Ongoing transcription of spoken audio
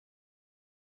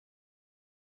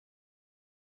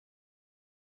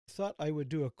thought I would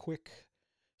do a quick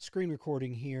screen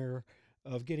recording here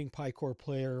of getting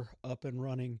PiCorePlayer up and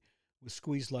running with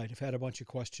Squeezelite. I've had a bunch of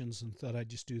questions and thought I'd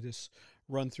just do this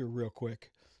run through real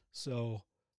quick. So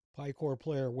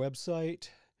PiCorePlayer website,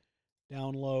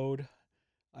 download.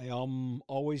 I am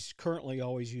currently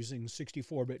always using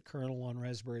 64-bit kernel on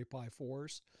Raspberry Pi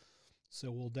 4s.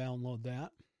 So we'll download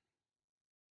that.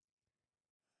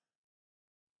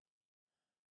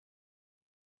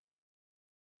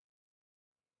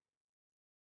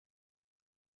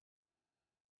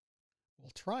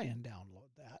 We'll try and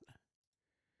download that.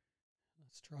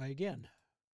 Let's try again.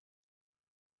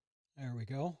 There we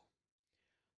go.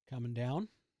 Coming down.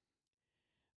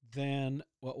 Then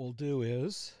what we'll do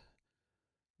is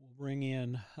we'll bring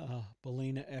in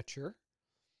Balena Etcher,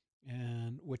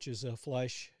 which is a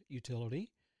Flash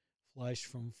utility. Flash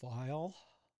from File.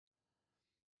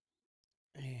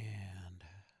 And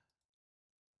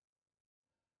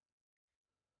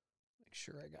make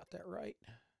sure I got that right.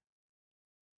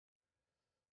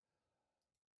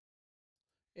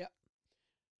 Yep.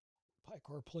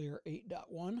 PiCorePlayer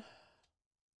 8.1.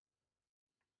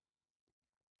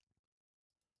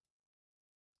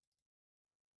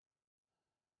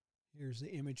 Here's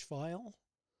the image file.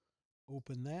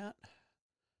 Open that.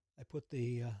 I put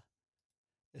the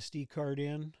SD card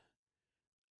in.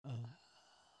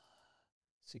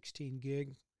 16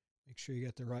 gig. Make sure you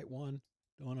get the right one.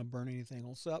 Don't want to burn anything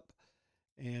else up.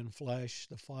 And flash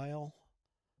the file.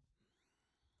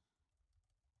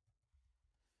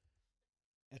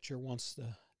 Etcher wants to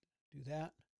do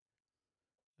that.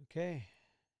 Okay.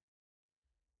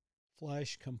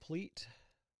 Flash complete.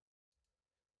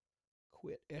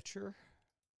 Quit Etcher.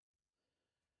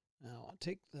 Now I'll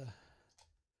take the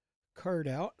card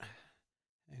out.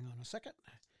 Hang on a second.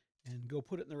 And go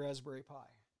put it in the Raspberry Pi.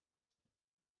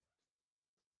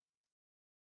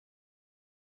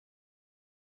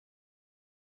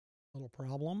 Little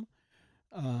problem.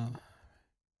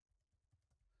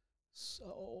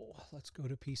 So let's go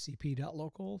to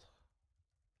pcp.local.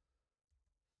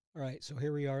 All right, so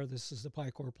here we are. This is the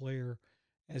PiCorePlayer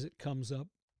as it comes up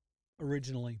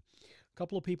originally. A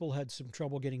couple of people had some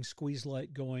trouble getting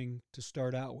Squeezelite going to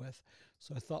start out with.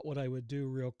 So I thought what I would do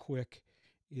real quick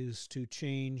is to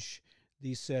change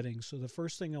these settings. So the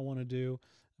first thing I want to do,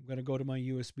 I'm going to go to my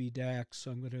USB DAC.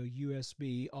 So I'm going to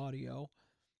USB audio,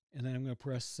 and then I'm going to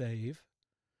press save.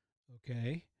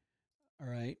 Okay. All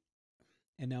right.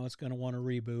 And now it's going to want to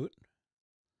reboot.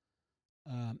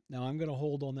 Now I'm going to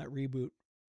hold on that reboot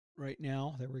right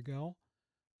now. There we go.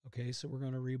 Okay, so we're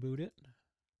going to reboot it.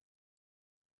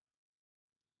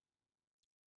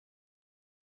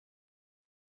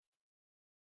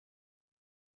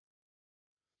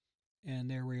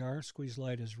 And there we are.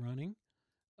 Squeezelite is running.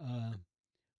 I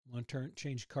want to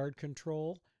change card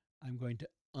control. I'm going to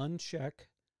uncheck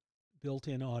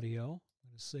built-in audio. I'm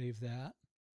going to save that.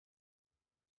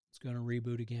 It's going to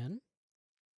reboot again.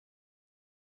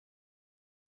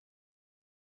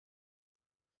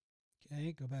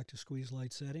 Okay, go back to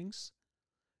Squeezelite settings.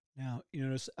 Now, you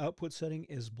notice output setting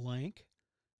is blank.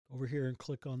 Over here and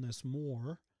click on this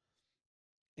more.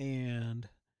 And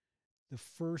the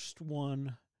first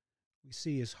one we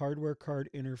see is hardware card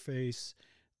interface.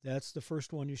 That's the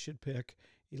first one you should pick.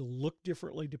 It'll look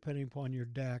differently depending upon your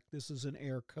DAC. This is an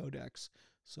air codecs.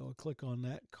 So I'll click on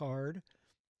that card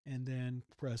and then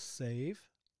press save.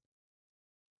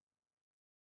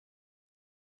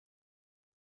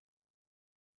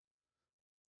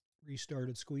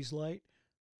 Restarted Squeezelite.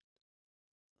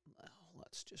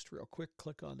 Let's just real quick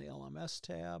click on the LMS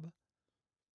tab.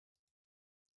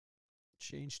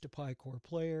 Change to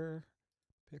PiCorePlayer.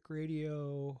 Pick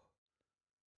radio.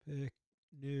 Pick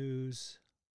news.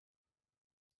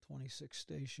 26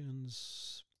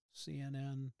 stations.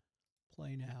 CNN.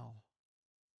 Play now.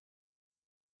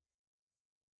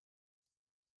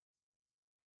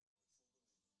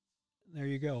 There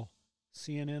you go.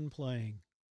 CNN playing.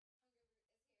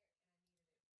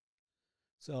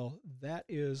 So that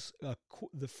is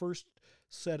the first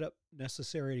setup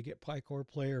necessary to get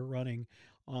PiCorePlayer running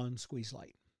on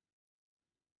Squeezelite.